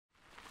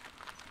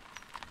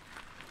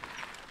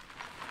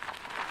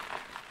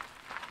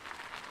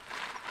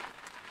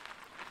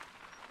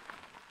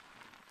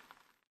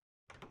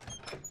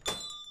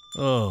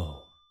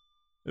Oh,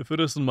 if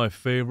it isn't my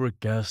favorite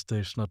gas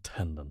station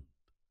attendant.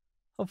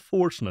 How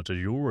fortunate that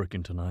you're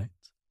working tonight.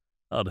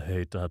 I'd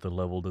hate to have to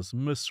level this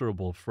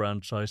miserable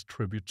franchise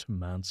tribute to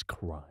man's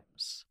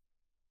crimes.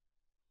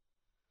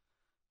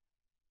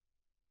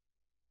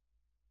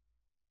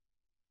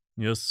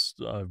 Yes,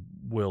 I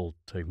will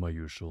take my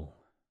usual.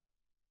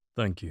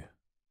 Thank you.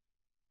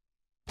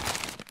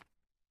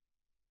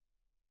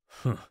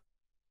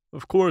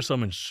 Of course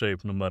I'm in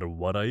shape no matter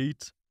what I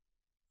eat.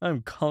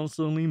 I'm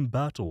constantly in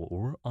battle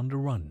or on the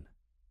run.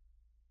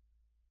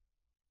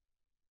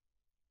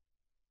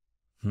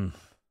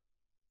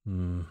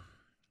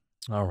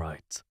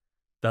 Alright.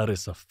 That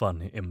is a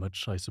funny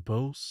image, I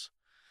suppose.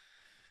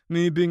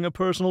 Me being a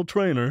personal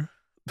trainer.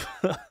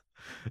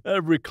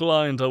 Every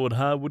client I would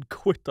have would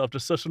quit after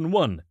session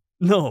 1.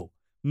 No,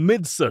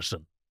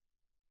 mid-session.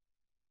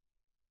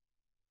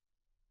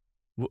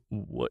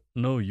 What?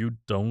 No, you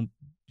don't.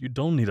 You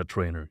don't need a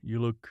trainer. You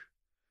look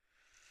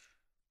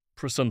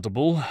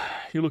presentable.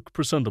 You look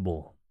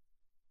presentable.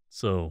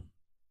 So,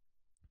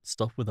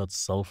 stop with that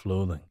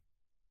self-loathing.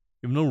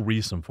 You've no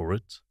reason for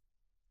it.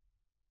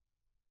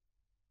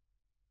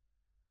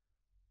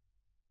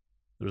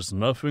 There's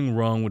nothing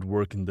wrong with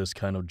working this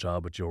kind of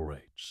job at your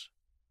age.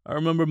 I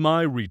remember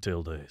my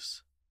retail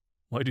days.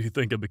 Why do you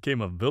think I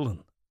became a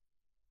villain?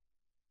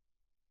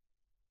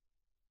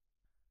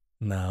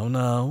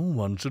 Now,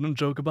 one shouldn't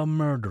joke about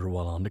murder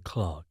while on the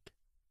clock.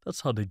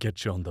 That's how they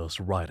get you on those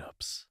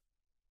write-ups.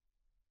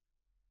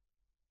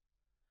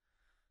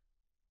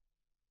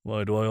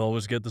 Why do I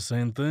always get the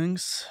same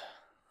things?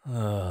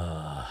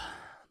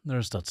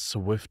 There's that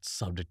swift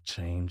subject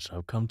change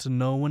I've come to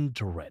know and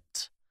dread.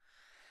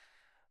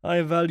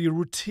 I value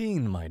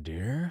routine, my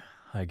dear.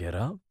 I get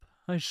up,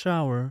 I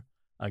shower,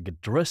 I get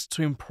dressed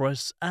to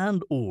impress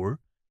and or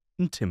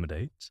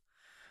intimidate.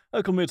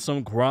 I commit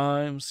some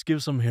crimes,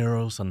 give some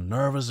heroes a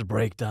nervous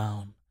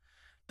breakdown,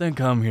 then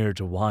come here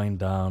to wind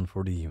down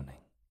for the evening.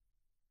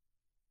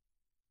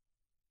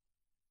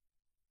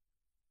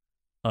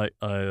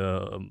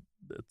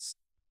 It's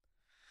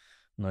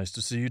nice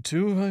to see you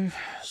too, I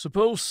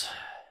suppose.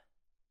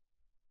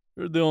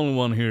 You're the only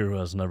one here who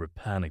has never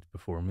panicked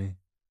before me.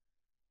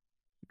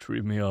 You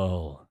treat me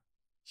all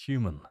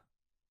human,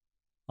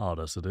 odd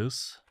as it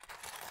is.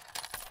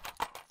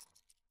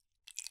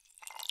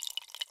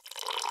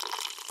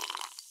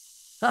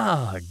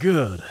 Ah,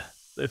 good.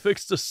 They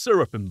fixed the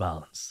syrup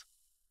imbalance.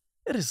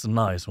 It is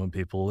nice when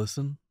people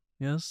listen,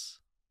 yes?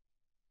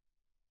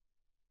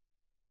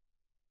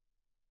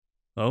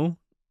 Oh?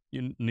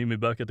 You need me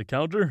back at the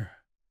counter?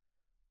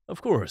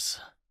 Of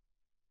course.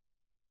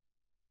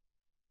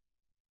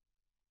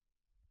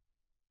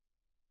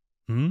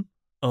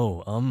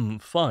 Oh, I'm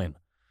fine.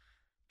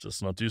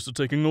 Just not used to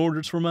taking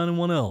orders from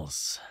anyone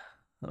else.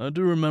 I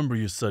do remember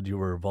you said you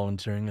were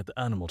volunteering at the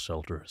animal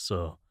shelter,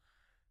 so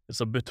it's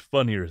a bit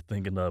funnier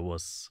thinking that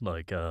was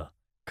like,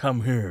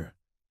 come here,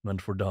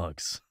 meant for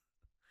dogs.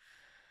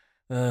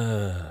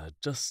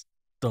 Just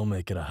don't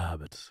make it a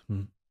habit,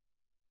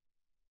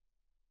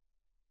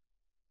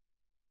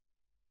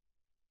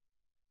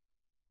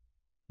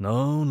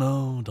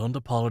 No, don't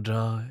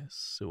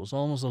apologize. It was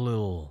almost a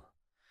little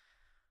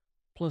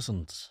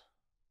pleasant.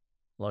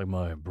 Like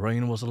my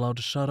brain was allowed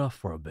to shut off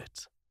for a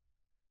bit.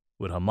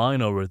 With how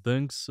mine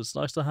overthinks, it's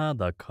nice to have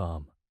that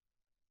calm.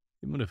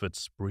 Even if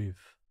it's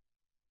brief.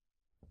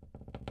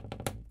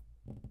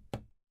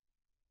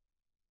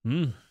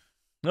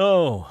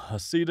 Oh, I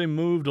see they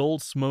moved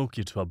Old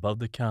Smoky to above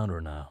the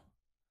counter now.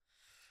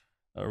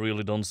 I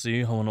really don't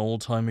see how an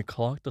old-timey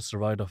clock that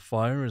survived a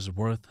fire is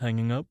worth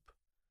hanging up.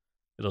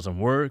 It doesn't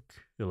work,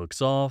 it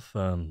looks off,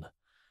 and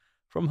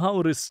from how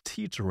it is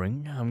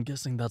teetering, I'm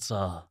guessing that's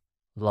a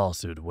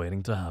lawsuit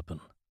waiting to happen.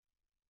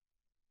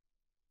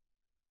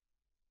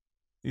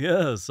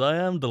 Yes, I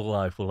am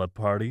delightful at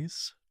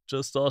parties.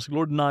 Just ask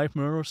Lord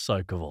Nightmare or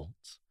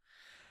Psychovault.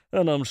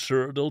 And I'm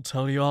sure they'll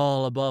tell you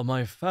all about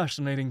my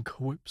fascinating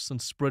quips and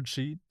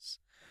spreadsheets.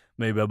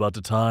 Maybe about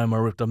the time I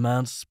ripped a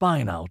man's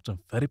spine out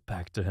and fed it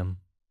back to him.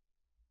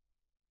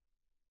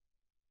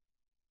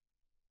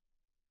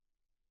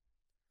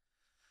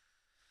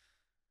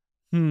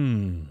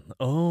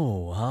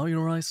 Oh, how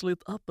your eyes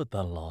lit up at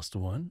that last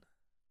one.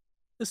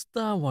 Is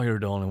that why you're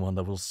the only one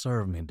that will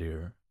serve me,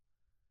 dear?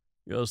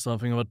 You have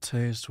something of a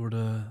taste for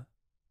the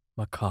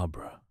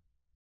macabre.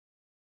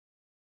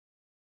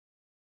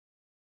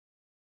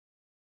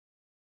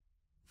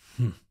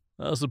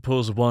 I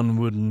suppose one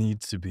would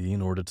need to be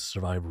in order to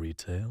survive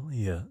retail,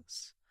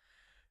 yes.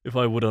 If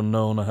I would have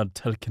known I had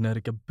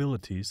telekinetic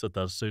abilities at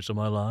that stage of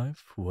my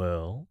life,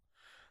 well,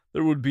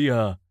 there would be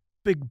a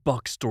big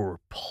box store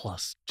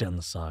plus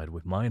genocide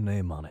with my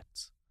name on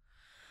it.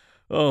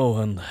 Oh,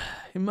 and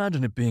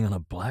imagine it being on a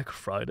Black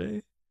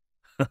Friday.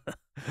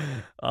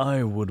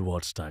 I would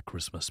watch that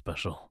Christmas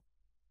special.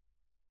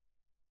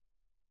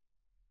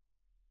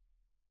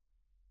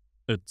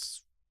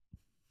 It's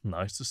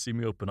nice to see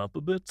me open up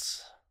a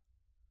bit.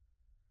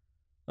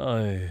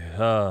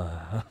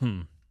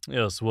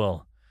 Yes,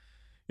 well,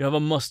 you have a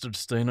mustard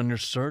stain on your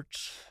shirt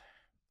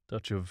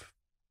that you've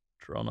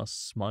drawn a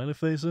smiley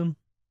face in?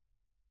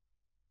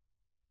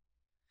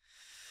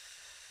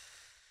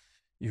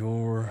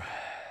 Your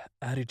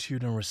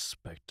attitude and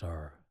respect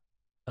are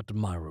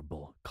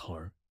admirable,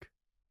 clerk.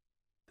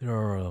 There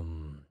are,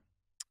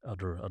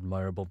 other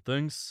admirable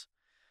things.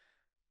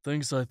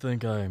 Things I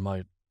think I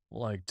might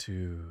like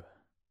to...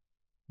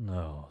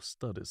 No,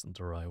 stud isn't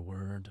the right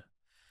word.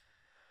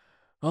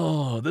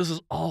 Oh, this is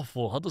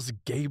awful. How does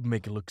Gabe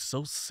make it look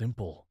so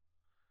simple?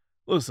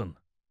 Listen,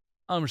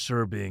 I'm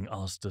sure being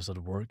hostess at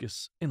work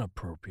is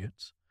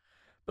inappropriate,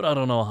 but I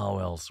don't know how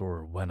else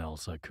or when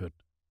else I could.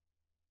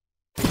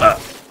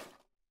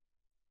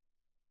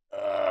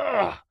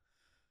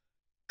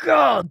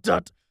 God,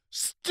 that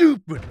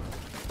stupid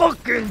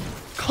fucking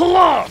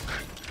clock!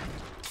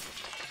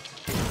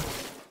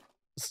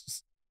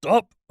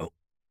 Stop. Oh,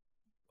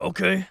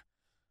 okay.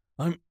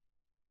 I'm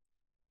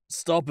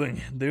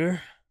stopping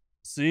there.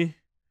 See?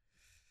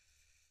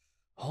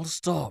 All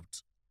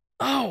stopped.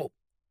 Ow!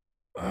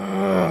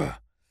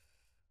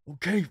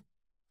 Okay,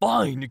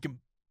 fine. You can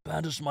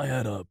bandage my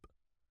head up.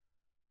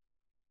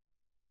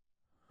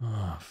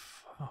 Ah,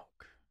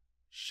 fuck.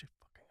 Shit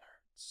fucking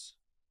hurts.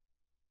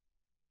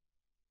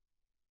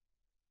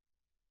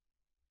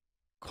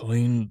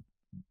 Clean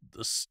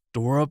the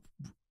store up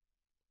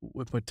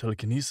with my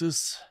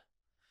telekinesis?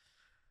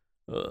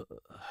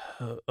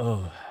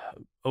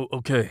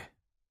 Okay.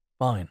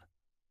 Fine.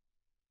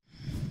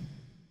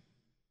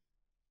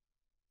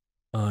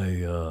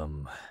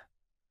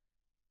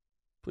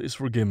 Please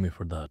forgive me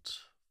for that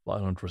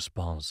violent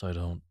response. I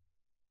don't...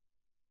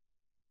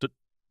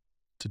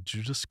 Did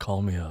you just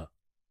call me a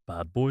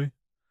bad boy?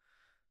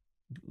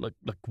 Like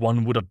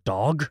one with a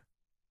dog?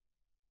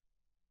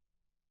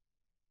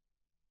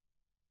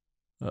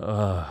 Very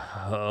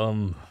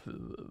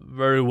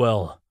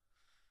well.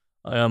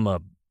 I am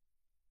a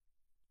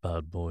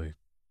bad boy.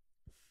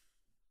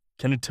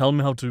 Can you tell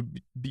me how to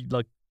be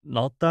like,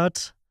 not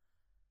that?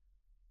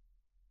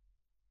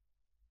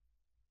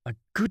 A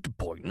good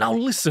boy. Now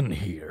listen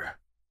here.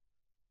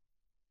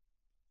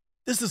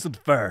 This isn't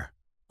fair.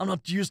 I'm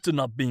not used to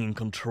not being in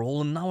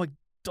control, and now I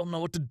don't know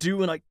what to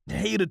do, and I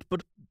hate it,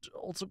 but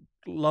also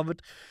love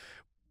it.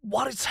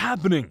 What is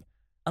happening?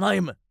 And I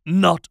am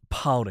not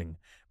pouting.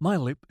 My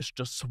lip is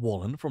just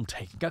swollen from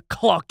taking a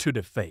clock to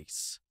the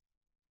face.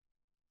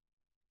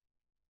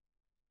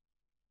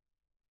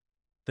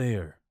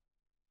 There.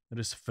 It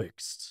is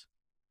fixed.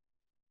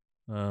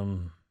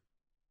 Am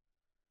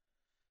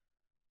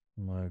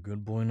I a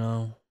good boy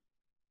now?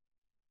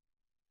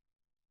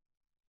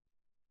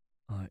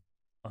 I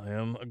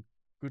am a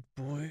good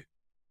boy.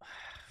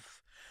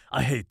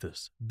 I hate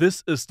this.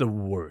 This is the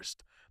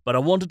worst. But I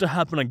want it to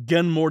happen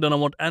again more than I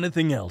want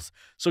anything else.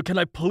 So can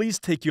I please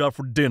take you out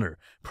for dinner?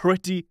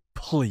 Pretty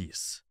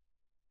please.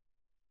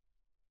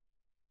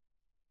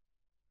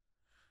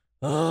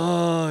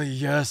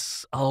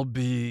 Yes, I'll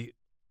be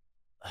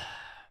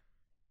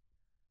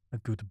a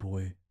good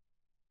boy.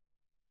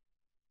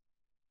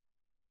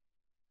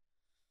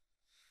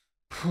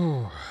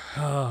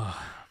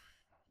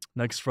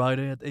 Next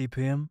Friday at 8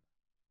 p.m.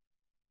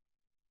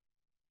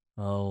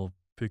 I'll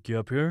pick you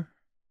up here.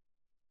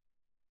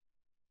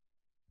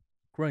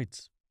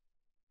 Great.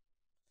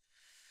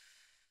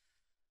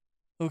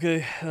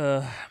 Okay,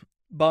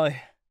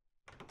 bye.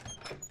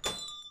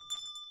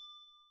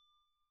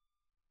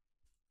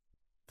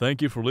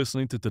 Thank you for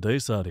listening to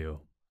today's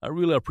audio. I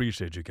really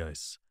appreciate you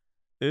guys.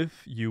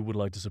 If you would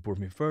like to support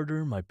me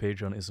further, my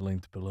Patreon is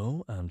linked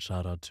below, and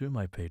shout out to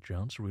my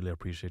Patreons. Really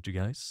appreciate you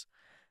guys.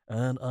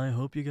 And I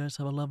hope you guys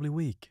have a lovely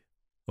week.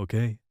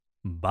 Okay,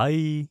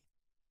 bye.